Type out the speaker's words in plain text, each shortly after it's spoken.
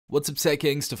What's up, Tech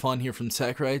Gang? Stefan here from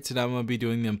TechRight. Today I'm going to be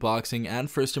doing the unboxing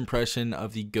and first impression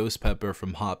of the Ghost Pepper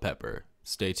from Hot Pepper.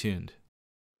 Stay tuned.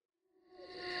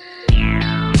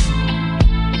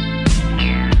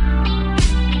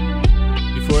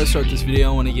 Before I start this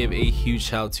video, I want to give a huge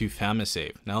shout out to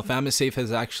FamiSafe. Now, FamiSafe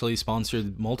has actually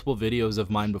sponsored multiple videos of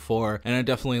mine before, and I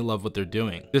definitely love what they're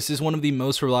doing. This is one of the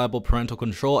most reliable parental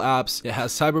control apps. It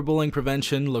has cyberbullying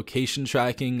prevention, location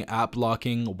tracking, app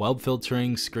blocking, web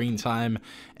filtering, screen time,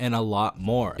 and a lot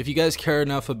more. If you guys care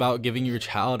enough about giving your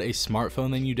child a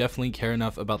smartphone, then you definitely care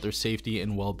enough about their safety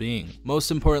and well-being.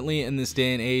 Most importantly, in this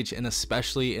day and age, and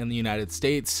especially in the United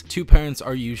States, two parents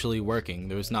are usually working.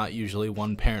 There's not usually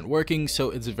one parent working, so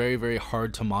it's very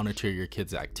hard to monitor your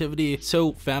kid's activity.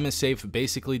 So FamiSafe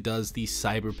basically does the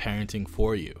cyber parenting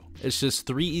for you. It's just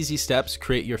 3 easy steps: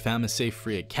 create your FamiSafe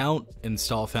free account,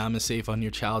 install FamiSafe on your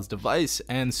child's device,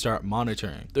 and start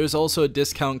monitoring. There's also a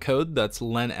discount code that's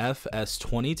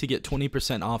LENFS20 to get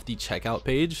 20% off the checkout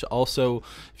page. Also,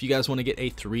 if you guys want to get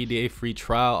a 3-day free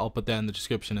trial, I'll put that in the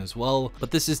description as well. But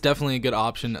this is definitely a good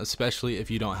option, especially if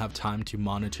you don't have time to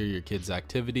monitor your kid's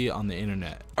activity on the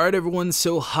internet. Alright everyone,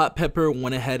 so Hot Pepper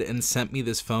went ahead and sent me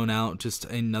this phone out. Just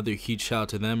another huge shout out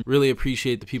to them. Really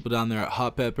appreciate the people down there at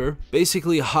Hot Pepper.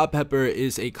 Basically, Hot Pepper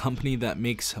is a company that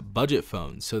makes budget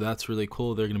phones, so that's really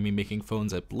cool. They're going to be making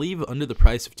phones, I believe, under the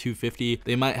price of $250.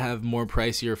 They might have more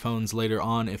pricier phones later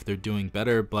on if they're doing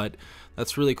better, but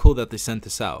that's really cool that they sent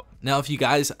this out. Now, if you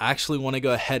guys actually want to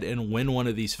go ahead and win one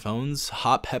of these phones,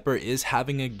 Hot Pepper is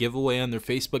having a giveaway on their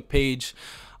Facebook page.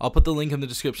 I'll put the link in the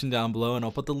description down below, and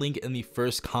I'll put the link in the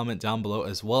first comment down below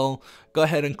as well. Go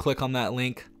ahead and click on that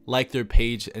link, like their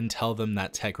page, and tell them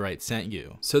that TechRight sent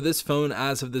you. So this phone,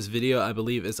 as of this video, I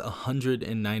believe is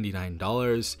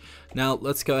 $199. Now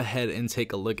let's go ahead and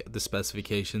take a look at the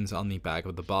specifications on the back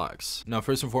of the box. Now,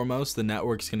 first and foremost, the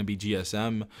network is going to be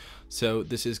GSM. So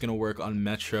this is going to work on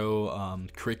Metro,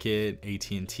 Cricket,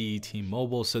 AT&T,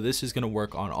 T-Mobile. So this is going to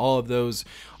work on all of those.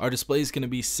 Our display is going to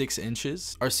be 6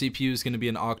 inches. Our CPU is going to be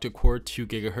an octa-core 2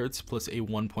 GHz plus a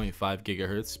 1.5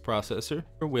 GHz processor.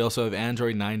 We also have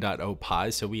Android 9.0 Pie,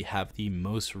 so we have the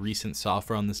most recent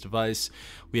software on this device.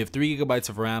 We have 3 GB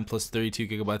of RAM plus 32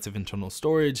 GB of internal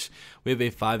storage. We have a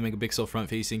 5 megapixel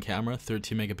front-facing camera,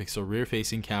 13 megapixel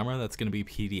rear-facing camera. That's going to be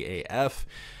PDAF.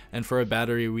 And for a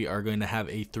battery, we are going to have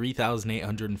a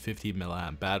 3,850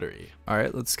 milliamp battery. All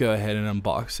right, let's go ahead and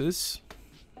unbox this.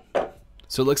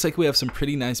 So it looks like we have some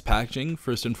pretty nice packaging.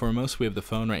 First and foremost, we have the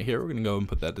phone right here. We're gonna go and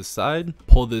put that aside.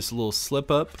 Pull this little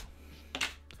slip up.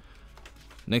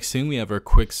 Next thing, we have our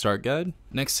quick start guide.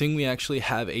 Next thing, we actually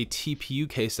have a TPU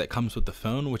case that comes with the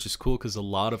phone, which is cool because a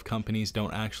lot of companies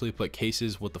don't actually put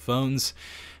cases with the phones,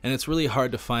 and it's really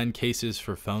hard to find cases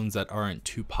for phones that aren't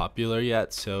too popular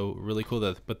yet. So really cool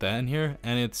to put that in here,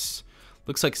 and it's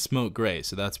looks like smoke gray,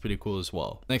 so that's pretty cool as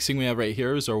well. Next thing we have right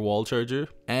here is our wall charger,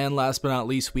 and last but not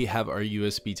least, we have our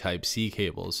USB Type-C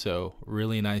cables. So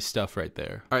really nice stuff right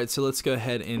there. All right, so let's go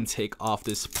ahead and take off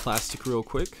this plastic real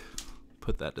quick.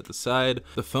 Put that to the side.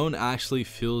 The phone actually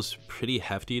feels pretty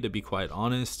hefty, to be quite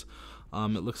honest.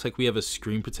 It looks like we have a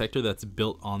screen protector that's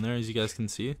built on there, as you guys can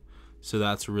see. So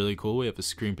that's really cool. We have a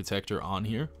screen protector on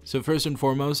here. So first and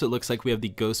foremost, it looks like we have the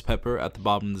Ghost Pepper at the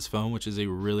bottom of this phone, which is a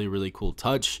really cool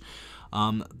touch.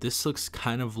 This looks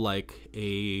kind of like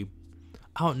a,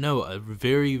 I don't know, a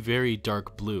very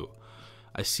dark blue.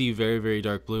 I see very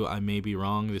dark blue. I may be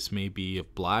wrong. This may be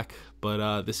black,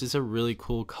 but this is a really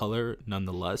cool color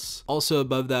nonetheless. Also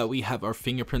above that, we have our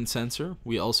fingerprint sensor.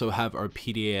 We also have our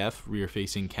PDAF rear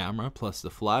facing camera plus the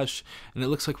flash, and it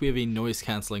looks like we have a noise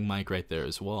canceling mic right there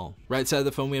as well. Right side of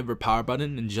the phone, we have our power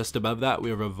button, and just above that, we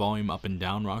have a volume up and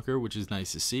down rocker, which is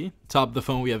nice to see. Top of the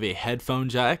phone, we have a headphone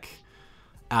jack,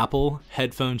 Apple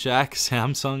headphone jack,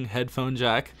 Samsung headphone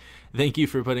jack. Thank you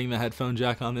for putting the headphone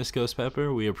jack on this, Ghost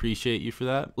Pepper. We appreciate you for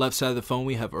that. Left side of the phone,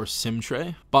 we have our SIM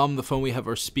tray. Bottom of the phone, we have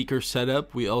our speaker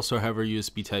setup. We also have our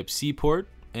USB Type-C port.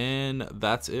 And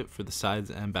that's it for the sides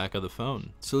and back of the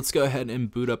phone. So let's go ahead and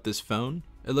boot up this phone.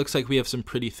 It looks like we have some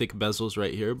pretty thick bezels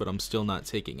right here, but I'm still not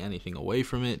taking anything away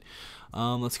from it.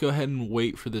 Let's go ahead and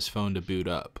wait for this phone to boot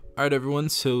up. Alright everyone,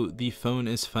 so the phone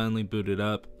is finally booted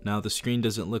up. Now the screen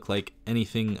doesn't look like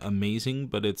anything amazing,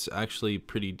 but it's actually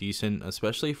pretty decent,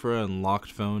 especially for an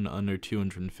unlocked phone under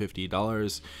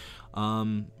 $250.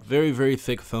 Very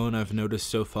thick phone, I've noticed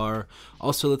so far.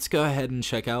 Also, let's go ahead and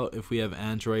check out if we have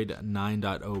Android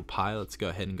 9.0 Pie. Let's go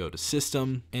ahead and go to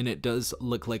System, and it does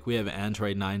look like we have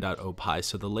Android 9.0 Pie,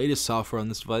 so the latest software on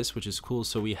this device, which is cool.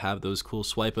 So we have those cool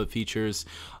swipe up features.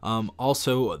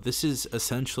 Also, this is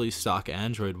essentially stock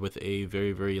Android with a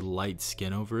very light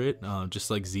skin over it, just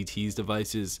like ZTE's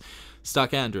devices,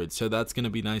 stock Android. So that's going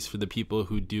to be nice for the people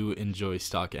who do enjoy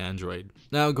stock Android.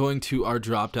 Now going to our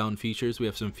drop down features, we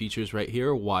have some features right here: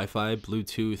 Wi-Fi,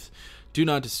 Bluetooth, do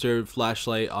not disturb,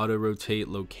 flashlight, auto rotate,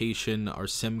 location, our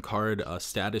SIM card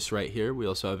status right here. We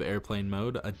also have airplane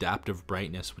mode, adaptive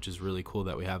brightness, which is really cool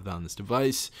that we have that on this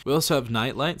device. We also have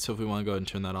night light, so if we want to go ahead and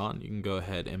turn that on, you can go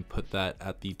ahead and put that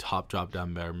at the top drop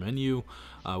down bar menu.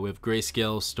 We have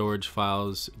grayscale, storage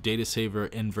files, data saver,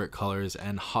 invert colors,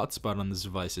 and hotspot on this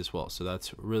device as well. So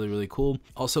that's really cool.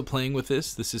 Also playing with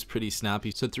this is pretty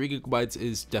snappy. So 3 GB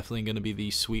is definitely going to be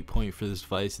the sweet point for this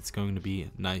device. It's going to be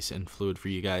nice and fluid for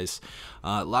you guys.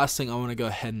 Last thing I want to go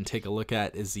ahead and take a look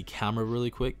at is the camera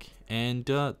really quick, and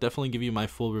definitely give you my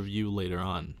full review later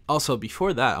on. Also,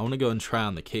 before that, I want to go and try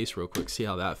on the case real quick, see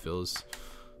how that feels.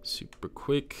 Super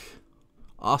quick.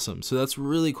 Awesome. So that's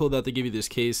really cool that they give you this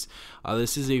case.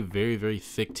 This is a very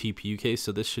thick TPU case,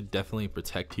 so this should definitely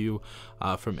protect you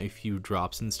from a few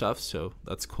drops and stuff, so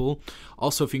that's cool.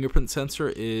 Also, fingerprint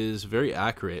sensor is very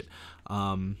accurate.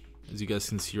 As you guys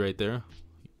can see right there,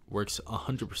 works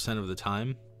 100% of the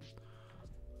time.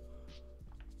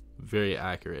 Very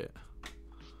accurate.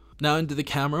 Now into the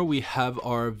camera, we have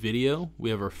our video, we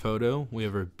have our photo, we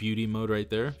have our beauty mode right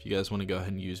there. If you guys want to go ahead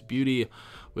and use beauty,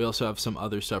 we also have some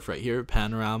other stuff right here: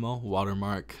 panorama,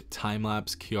 watermark,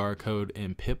 time-lapse, QR code,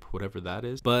 and pip, whatever that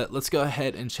is. But let's go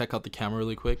ahead and check out the camera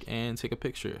really quick and take a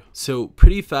picture. So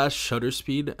pretty fast shutter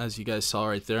speed, as you guys saw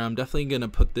right there. I'm definitely gonna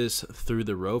put this through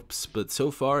the ropes, but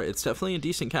so far it's definitely a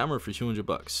decent camera for 200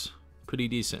 bucks. Pretty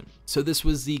decent. So this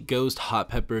was the Ghost Hot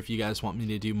Pepper. If you guys want me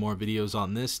to do more videos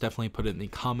on this, definitely put it in the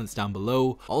comments down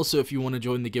below. Also, if you want to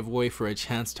join the giveaway for a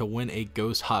chance to win a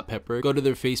Ghost Hot Pepper, go to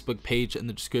their Facebook page in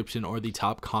the description or the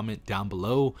top comment down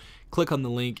below. Click on the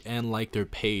link and like their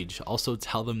page. Also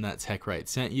tell them that TechRight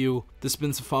sent you. This has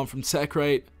been Safan from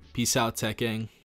TechRight. Peace out, Tech Gang.